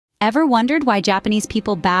Ever wondered why Japanese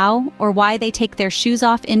people bow or why they take their shoes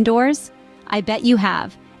off indoors? I bet you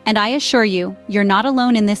have, and I assure you, you're not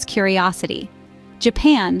alone in this curiosity.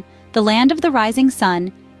 Japan, the land of the rising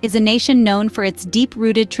sun, is a nation known for its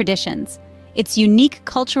deep-rooted traditions, its unique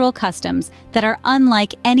cultural customs that are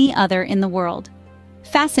unlike any other in the world.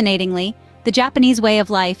 Fascinatingly, the Japanese way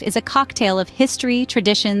of life is a cocktail of history,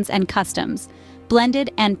 traditions, and customs,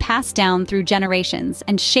 blended and passed down through generations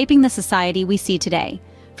and shaping the society we see today.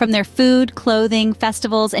 From their food, clothing,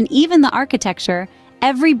 festivals, and even the architecture,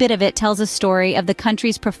 every bit of it tells a story of the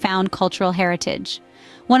country's profound cultural heritage.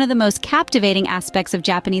 One of the most captivating aspects of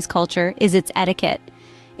Japanese culture is its etiquette.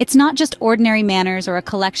 It's not just ordinary manners or a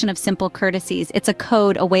collection of simple courtesies, it's a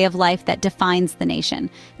code, a way of life that defines the nation.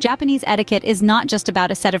 Japanese etiquette is not just about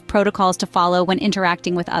a set of protocols to follow when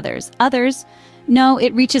interacting with others. No,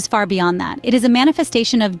 it reaches far beyond that. It is a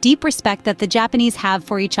manifestation of deep respect that the Japanese have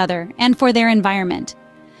for each other and for their environment.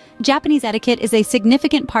 Japanese etiquette is a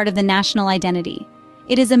significant part of the national identity.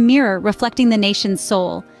 It is a mirror reflecting the nation's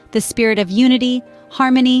soul, the spirit of unity,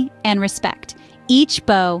 harmony, and respect. Each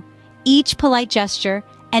bow, each polite gesture,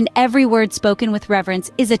 and every word spoken with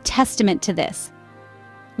reverence is a testament to this.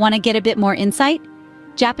 Want to get a bit more insight?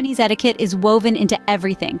 Japanese etiquette is woven into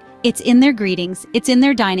everything. It's in their greetings, it's in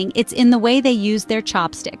their dining, it's in the way they use their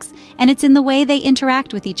chopsticks, and it's in the way they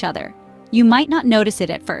interact with each other. You might not notice it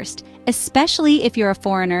at first, especially if you're a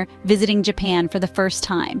foreigner visiting Japan for the first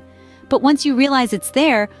time. But once you realize it's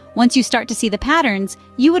there, once you start to see the patterns,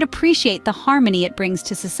 you would appreciate the harmony it brings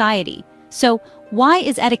to society. So, why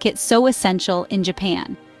is etiquette so essential in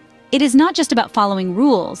Japan? It is not just about following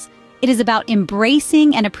rules. It is about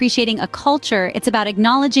embracing and appreciating a culture. It's about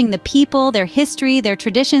acknowledging the people, their history, their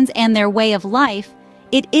traditions, and their way of life.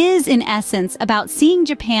 It is, in essence, about seeing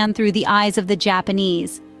Japan through the eyes of the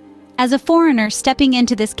Japanese. As a foreigner stepping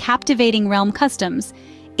into this captivating realm customs,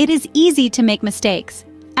 it is easy to make mistakes.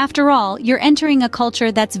 After all, you're entering a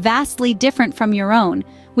culture that's vastly different from your own,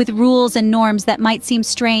 with rules and norms that might seem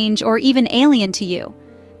strange or even alien to you.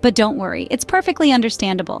 But don't worry, it's perfectly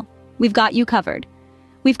understandable. We've got you covered.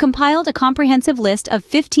 We've compiled a comprehensive list of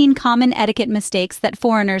 15 common etiquette mistakes that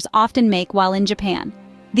foreigners often make while in Japan.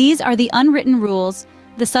 These are the unwritten rules,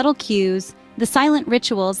 the subtle cues, the silent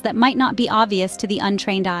rituals that might not be obvious to the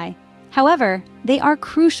untrained eye. However, they are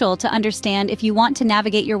crucial to understand if you want to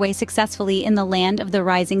navigate your way successfully in the land of the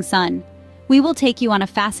rising sun. We will take you on a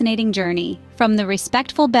fascinating journey, from the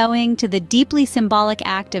respectful bowing to the deeply symbolic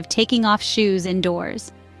act of taking off shoes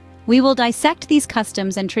indoors. We will dissect these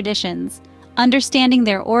customs and traditions, understanding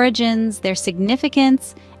their origins, their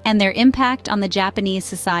significance, and their impact on the Japanese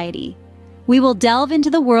society. We will delve into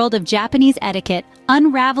the world of Japanese etiquette,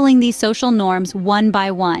 unraveling these social norms one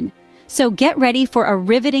by one. So get ready for a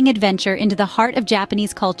riveting adventure into the heart of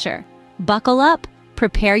Japanese culture. Buckle up,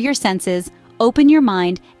 prepare your senses, open your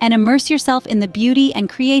mind, and immerse yourself in the beauty and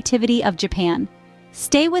creativity of Japan.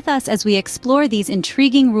 Stay with us as we explore these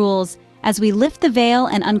intriguing rules, as we lift the veil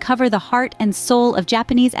and uncover the heart and soul of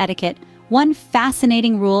Japanese etiquette, one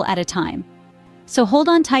fascinating rule at a time. So hold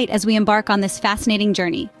on tight as we embark on this fascinating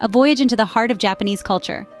journey, a voyage into the heart of Japanese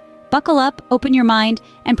culture. Buckle up, open your mind,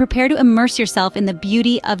 and prepare to immerse yourself in the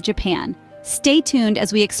beauty of Japan. Stay tuned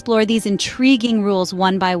as we explore these intriguing rules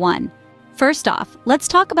one by one. First off, let's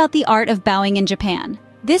talk about the art of bowing in Japan.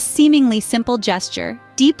 This seemingly simple gesture,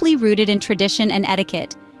 deeply rooted in tradition and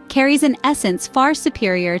etiquette, carries an essence far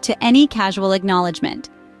superior to any casual acknowledgement.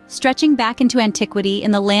 Stretching back into antiquity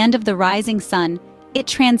in the land of the rising sun, it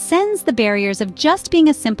transcends the barriers of just being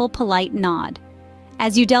a simple polite nod.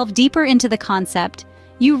 As you delve deeper into the concept,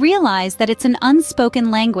 you realize that it's an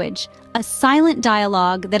unspoken language, a silent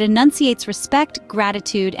dialogue that enunciates respect,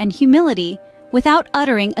 gratitude, and humility without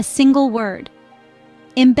uttering a single word.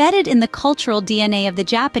 Embedded in the cultural DNA of the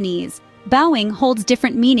Japanese, bowing holds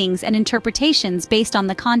different meanings and interpretations based on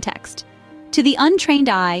the context. To the untrained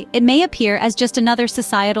eye, it may appear as just another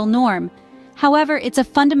societal norm. However, it's a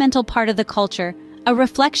fundamental part of the culture, a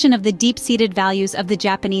reflection of the deep-seated values of the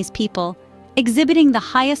Japanese people. Exhibiting the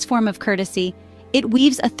highest form of courtesy, it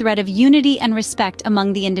weaves a thread of unity and respect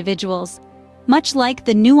among the individuals. Much like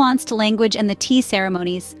the nuanced language and the tea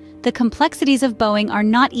ceremonies, the complexities of bowing are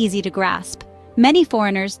not easy to grasp. Many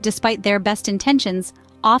foreigners, despite their best intentions,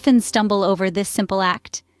 often stumble over this simple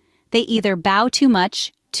act. They either bow too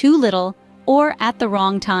much, too little, or at the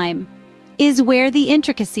wrong time. Is where the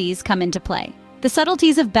intricacies come into play. The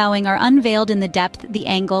subtleties of bowing are unveiled in the depth, the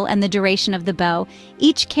angle, and the duration of the bow,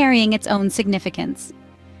 each carrying its own significance.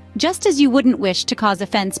 Just as you wouldn't wish to cause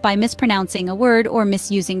offense by mispronouncing a word or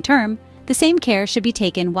misusing term, the same care should be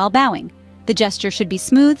taken while bowing. The gesture should be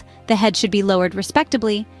smooth, the head should be lowered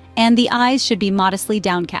respectably, and the eyes should be modestly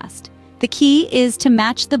downcast. The key is to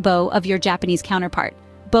match the bow of your Japanese counterpart,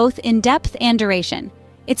 both in depth and duration.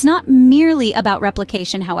 It's not merely about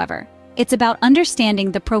replication, however. It's about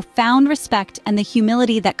understanding the profound respect and the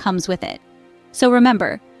humility that comes with it. So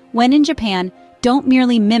remember, when in Japan, don't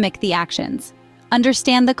merely mimic the actions.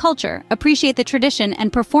 Understand the culture, appreciate the tradition,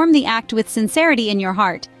 and perform the act with sincerity in your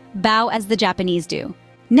heart. Bow as the Japanese do.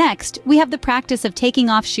 Next, we have the practice of taking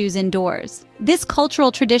off shoes indoors. This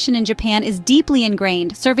cultural tradition in Japan is deeply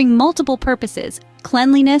ingrained, serving multiple purposes: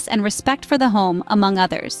 cleanliness and respect for the home, among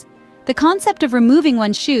others. The concept of removing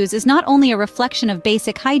one's shoes is not only a reflection of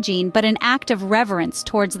basic hygiene, but an act of reverence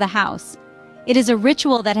towards the house. It is a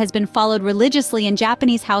ritual that has been followed religiously in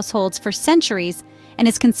Japanese households for centuries and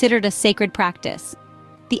is considered a sacred practice.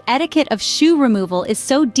 The etiquette of shoe removal is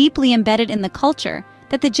so deeply embedded in the culture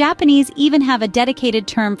that the Japanese even have a dedicated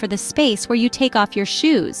term for the space where you take off your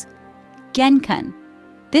shoes: genkan.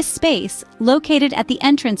 This space, located at the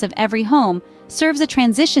entrance of every home, serves a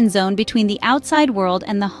transition zone between the outside world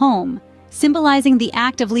and the home, symbolizing the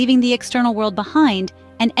act of leaving the external world behind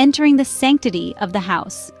and entering the sanctity of the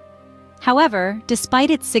house. However,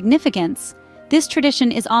 despite its significance, this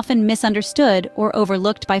tradition is often misunderstood or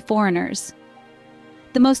overlooked by foreigners.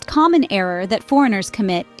 The most common error that foreigners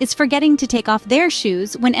commit is forgetting to take off their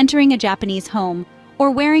shoes when entering a Japanese home,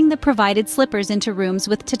 or wearing the provided slippers into rooms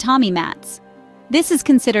with tatami mats. This is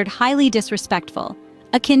considered highly disrespectful,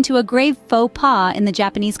 akin to a grave faux pas in the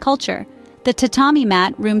Japanese culture. The tatami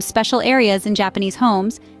mat rooms special areas in Japanese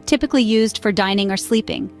homes, typically used for dining or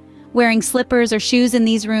sleeping. Wearing slippers or shoes in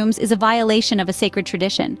these rooms is a violation of a sacred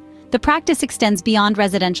tradition. The practice extends beyond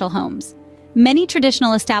residential homes. Many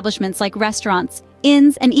traditional establishments like restaurants,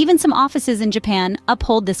 inns, and even some offices in Japan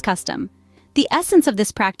uphold this custom. The essence of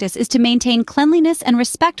this practice is to maintain cleanliness and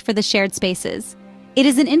respect for the shared spaces. It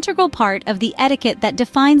is an integral part of the etiquette that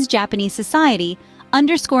defines Japanese society,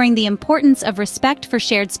 underscoring the importance of respect for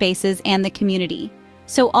shared spaces and the community.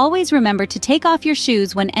 So always remember to take off your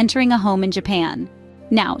shoes when entering a home in Japan.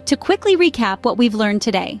 Now, to quickly recap what we've learned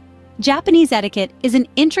today. Japanese etiquette is an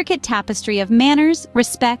intricate tapestry of manners,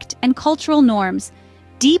 respect, and cultural norms,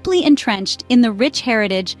 deeply entrenched in the rich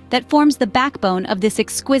heritage that forms the backbone of this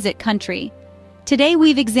exquisite country. Today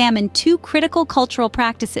we've examined two critical cultural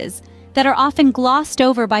practices that are often glossed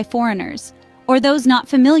over by foreigners, or those not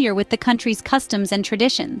familiar with the country's customs and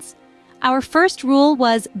traditions. Our first rule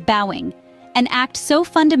was bowing, an act so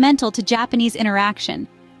fundamental to Japanese interaction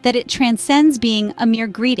that it transcends being a mere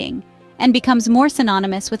greeting and becomes more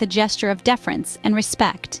synonymous with a gesture of deference and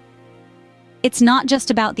respect. It's not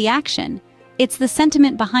just about the action, it's the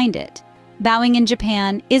sentiment behind it. Bowing in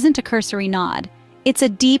Japan isn't a cursory nod. It's a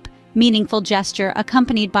deep, meaningful gesture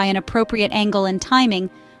accompanied by an appropriate angle and timing,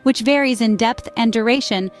 which varies in depth and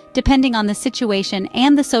duration depending on the situation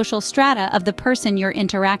and the social strata of the person you're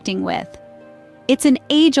interacting with. It's an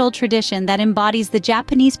age-old tradition that embodies the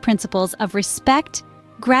Japanese principles of respect,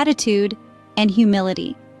 gratitude, and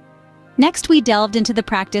humility. Next, we delved into the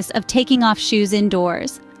practice of taking off shoes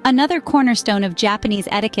indoors, another cornerstone of Japanese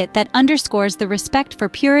etiquette that underscores the respect for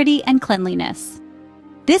purity and cleanliness.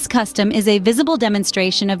 This custom is a visible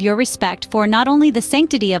demonstration of your respect for not only the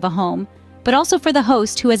sanctity of a home, but also for the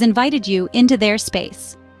host who has invited you into their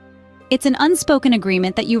space. It's an unspoken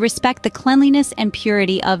agreement that you respect the cleanliness and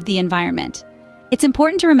purity of the environment. It's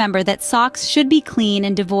important to remember that socks should be clean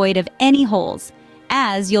and devoid of any holes,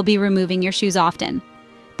 as you'll be removing your shoes often.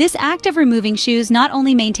 This act of removing shoes not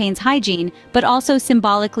only maintains hygiene, but also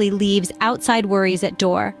symbolically leaves outside worries at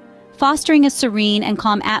door, fostering a serene and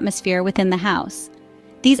calm atmosphere within the house.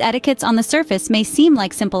 These etiquettes on the surface may seem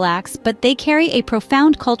like simple acts, but they carry a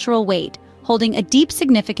profound cultural weight, holding a deep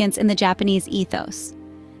significance in the Japanese ethos.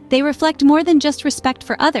 They reflect more than just respect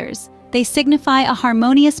for others. They signify a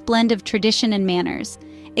harmonious blend of tradition and manners,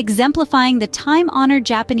 exemplifying the time-honored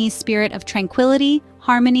Japanese spirit of tranquility,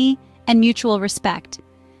 harmony, and mutual respect.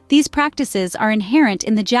 These practices are inherent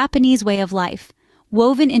in the Japanese way of life,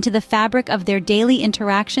 woven into the fabric of their daily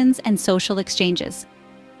interactions and social exchanges.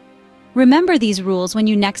 Remember these rules when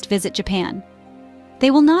you next visit Japan.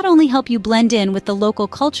 They will not only help you blend in with the local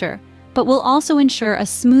culture, but will also ensure a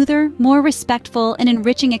smoother, more respectful, and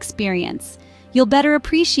enriching experience. You'll better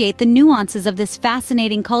appreciate the nuances of this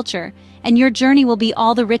fascinating culture, and your journey will be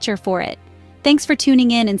all the richer for it. Thanks for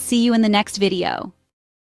tuning in, and see you in the next video.